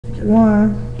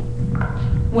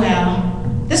1.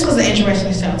 Well, this was an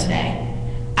interesting show today.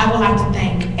 I would like to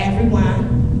thank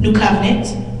everyone, New Covenant,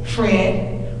 Fred,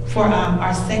 for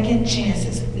our second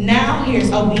chances. Now here's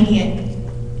Obedient.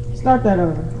 Start that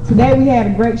over. Today we had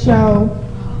a great show.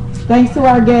 Thanks to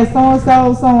our guest,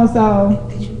 so-and-so, so-and-so.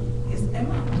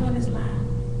 Am I doing this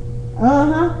live?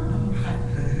 Uh-huh.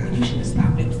 Well, you should have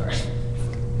stopped it first.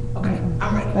 Okay,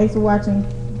 I'm ready. Thanks for watching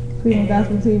Cleveland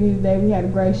Gospel TV today. We had a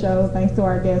great show. Thanks to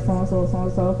our guest, so-and-so,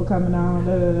 so-and-so, for coming on.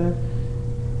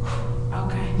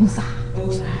 Okay. Woosah.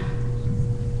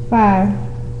 5,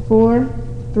 4,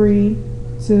 3,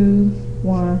 2,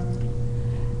 1.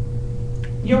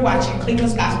 You're watching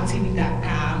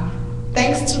ClevelandGospelTV.com.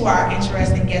 Thanks to our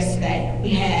interesting guests today, we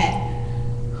had...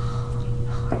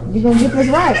 You're going to get this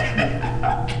right.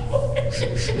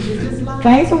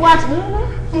 Thanks for watching.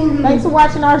 Thanks for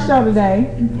watching our show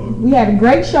today. We had a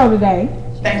great show today.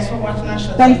 Thanks for watching our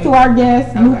show. Thanks to our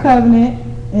guests, New Covenant,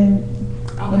 and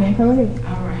then go ahead.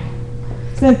 All right.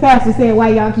 Since Pastor said why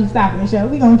y'all keep stopping the show,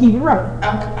 we're going to keep it rolling.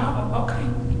 Okay.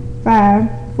 5,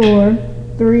 4,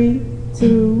 3,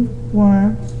 2,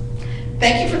 1.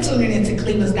 Thank you for tuning in to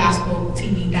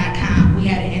ClevelandGospelTV.com. We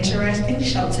had an interesting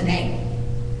show today.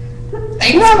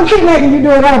 You know I'm going to keep making you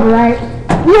do it over, right?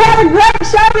 We had a great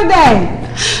show today.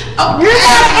 Okay. You're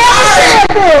not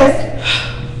this.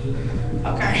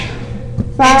 Okay.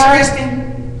 5. Interesting.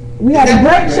 We had a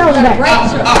great show today.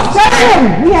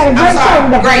 We had a great show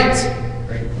today.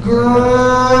 Great.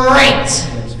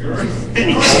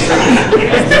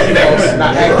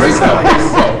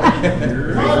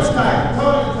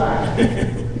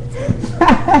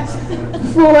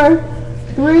 4,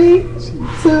 3,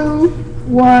 2,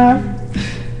 1.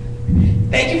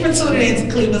 Thank you for tuning in to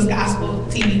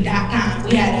ClevelandGospelTV.com.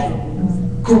 We had a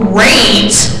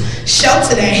great show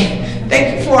today.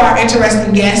 Thank you for our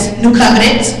interesting guests, New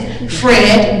Covenant,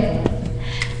 Fred.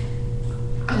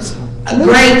 A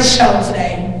great show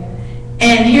today.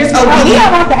 And here's Obedient. Oh, we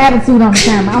don't want the attitude on the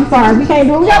camera. I'm sorry. We can't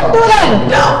do it. We got to do it over.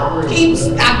 No, keep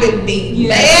stopping me,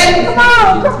 man.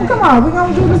 Come on. We're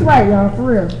going to do this right, y'all. For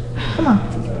real. Come on.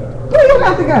 Where you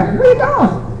got to go? Where you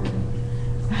going?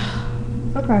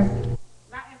 Okay.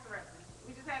 Not interesting.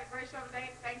 We just had a great show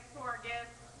today. Thanks to our guests.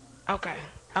 Okay.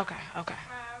 Well,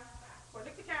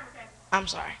 look the camera, Candy. I'm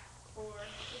sorry. 4, look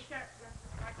the camera.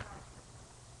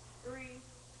 3,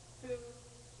 2,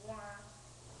 1.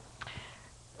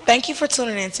 Thank you for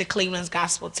tuning in to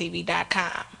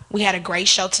ClevelandGospelTV.com. We had a great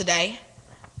show today.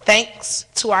 Thanks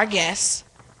to our guests,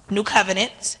 New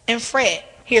Covenant and Fred.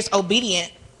 Here's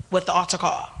Obedient with the altar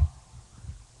call.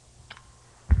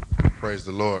 Praise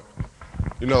the Lord.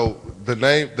 You know,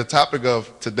 the topic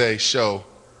of today's show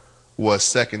was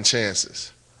second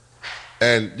chances.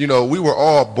 And, you know, we were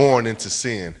all born into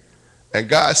sin. And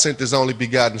God sent his only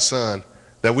begotten Son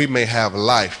that we may have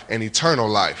life and eternal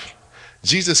life.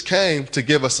 Jesus came to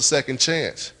give us a second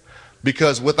chance,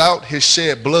 because without his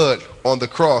shed blood on the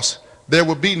cross, there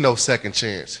would be no second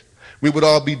chance. We would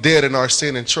all be dead in our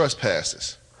sin and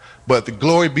trespasses. But the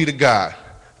glory be to God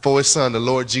for his Son, the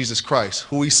Lord Jesus Christ,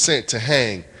 who he sent to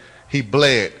hang. He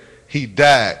bled, he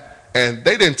died, and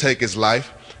they didn't take his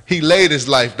life. He laid his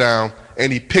life down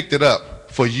and he picked it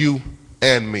up for you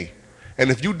and me. And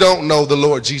if you don't know the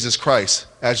Lord Jesus Christ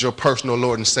as your personal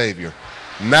Lord and Savior,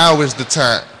 now is the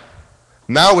time.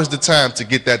 Now is the time to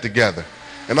get that together.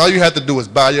 And all you have to do is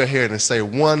bow your head and say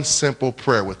one simple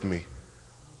prayer with me.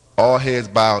 All heads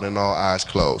bowed and all eyes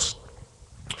closed.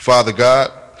 Father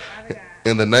God,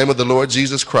 in the name of the Lord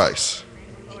Jesus Christ,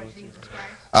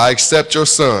 I accept your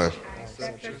Son,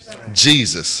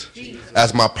 Jesus,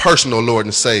 as my personal Lord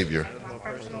and Savior.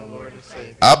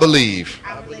 I believe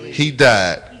he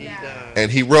died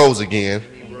and he rose again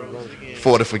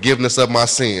for the forgiveness of my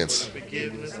sins.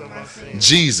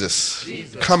 Jesus,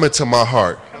 come into my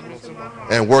heart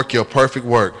and work your perfect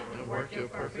work.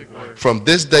 From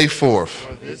this day forth,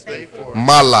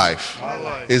 my life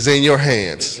is in your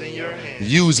hands.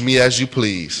 Use me as you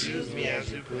please.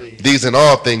 These and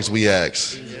all things we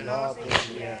ask.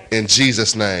 In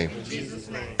Jesus' name,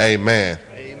 amen.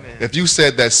 If you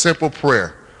said that simple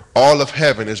prayer, all of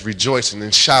heaven is rejoicing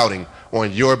and shouting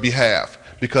on your behalf,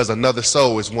 because another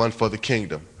soul is won for the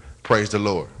kingdom. Praise the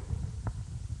Lord.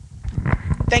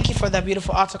 Thank you for that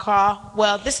beautiful altar call.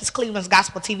 Well, this is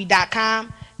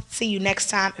Cleveland'sGospelTV.com. See you next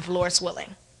time if Lord's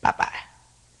willing. Bye-bye.